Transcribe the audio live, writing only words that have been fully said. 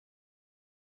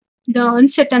The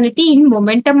uncertainty in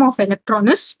momentum of electron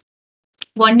is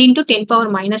 1 into 10 power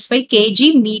minus 5 kg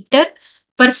meter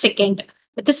per second.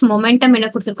 That is momentum என்ன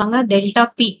கொடுத்திருக்காங்க delta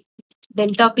p.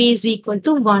 Delta p is equal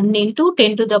to 1 into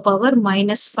 10 to the power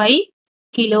minus 5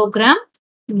 kilogram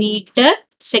meter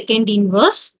second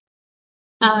inverse.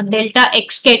 Delta x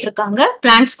கேட்டிருக்காங்க.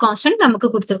 Planck's constant நமக்கு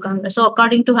கொடுத்திருக்காங்க. So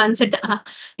according to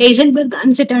Heisenberg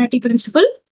uncertainty principle,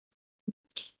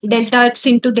 delta x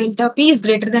into delta p is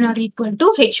greater than or equal to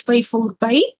h by 4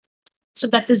 pi. So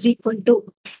that is equal to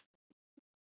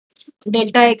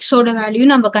delta x ஓட value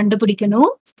நம்ம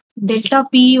கண்டுபிடிக்கணும். delta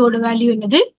p ஓட value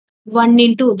என்னது 1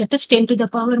 into that is 10 to the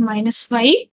power minus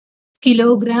 5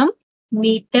 kilogram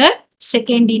meter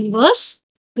second inverse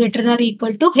greater than or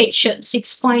equal to h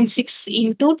 6.6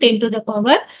 into 10 to the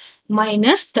power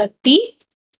minus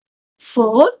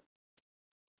 34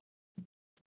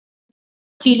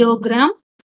 kilogram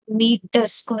meter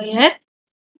square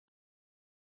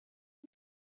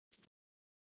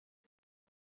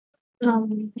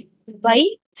by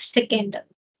second.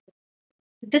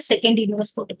 It is second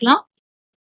inverse போட்டுக்கலாம்.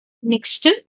 Next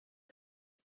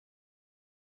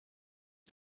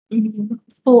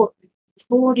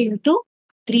 4 into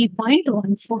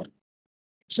 3.14.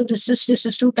 So this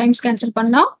is 2 times cancel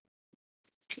பண்ணலாம்.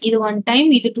 இது 1 time,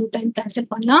 இது 2 time cancel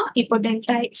பண்ணலாம். இப்போ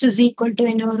delta x is equal to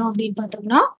என்ன வரும் அப்படின்னு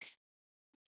பார்த்தோம்னா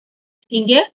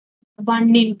இங்க 1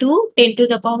 into 10 to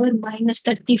the power minus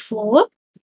 34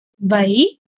 by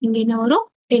இங்க என்ன வரும்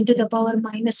 10 to the power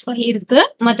minus 5 இருக்கு.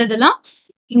 மத்ததெல்லாம்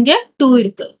இங்க 2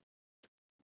 இருக்கு.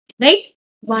 ரைட்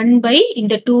 1 by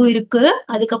இந்த 2 இருக்கு.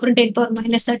 அதுக்கப்புறம் 10 power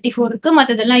minus 34 இருக்கு.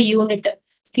 மத்ததெல்லாம் unit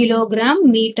kilogram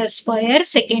metre square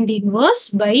second inverse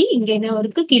by இங்க என்ன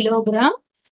இருக்கு kilogram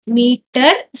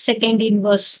metre second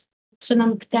inverse. So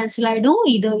நமக்கு கேன்சல் ஆயிடும்.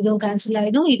 இதுவும் கேன்சல்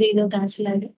ஆயிடும். இதுவும் கேன்சல்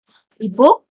ஆயிடும். இப்போ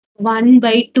 1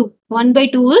 by 2. 1 by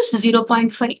 2 is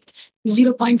 0.5.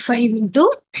 0.5 into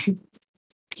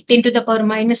 10 to the power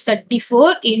minus 34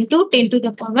 into 10 to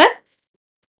the power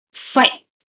 5.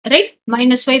 Right?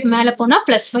 Minus 5 மேல போனா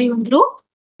plus 5 வந்துரும்.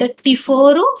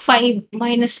 34 5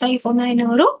 minus 5 போனா என்ன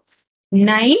வரும்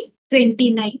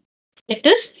 929. That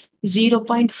is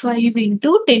 0.5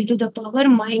 into 10 to the power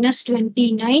minus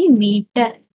 29 meter.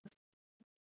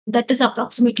 That is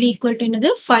approximately equal to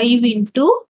another 5 into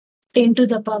 10 to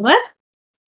the power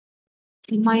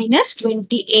minus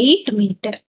 28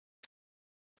 meter.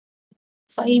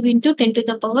 5 into 10 to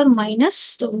the power minus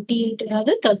 28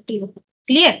 அதாவது 30.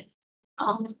 Clear?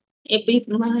 எப்படி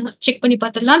check பண்ணி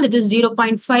பார்த்துடலாம். That is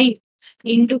 0.5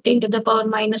 into 10 to the power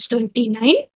minus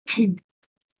 29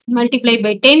 multiply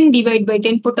by 10 divide by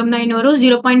 10 போட்டோம்னா என்ன வரும்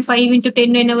 0.5 into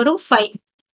 10 என்ன வரும் 5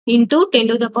 into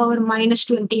 10 to the power minus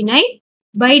 29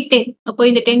 by 10. அப்போ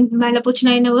இந்த 10 மேல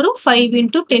போச்சுன்னா என்ன வரும் 5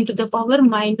 into 10 to the power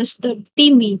minus 30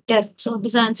 meter. So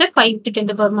this answer 5 into 10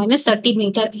 to the power minus 30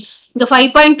 meter. இந்த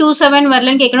 5.27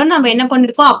 வரலன்னு கேட்கணும். நம்ம என்ன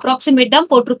பண்ணிருக்கோம் அப்ராக்சிமேட் தான்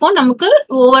போட்டிருக்கோம். நமக்கு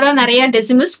ஓவரா நிறைய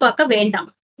டெசிமல்ஸ் பார்க்க வேண்டாம்.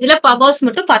 இதுல பவர்ஸ்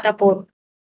மட்டும் பார்த்தா போதும்.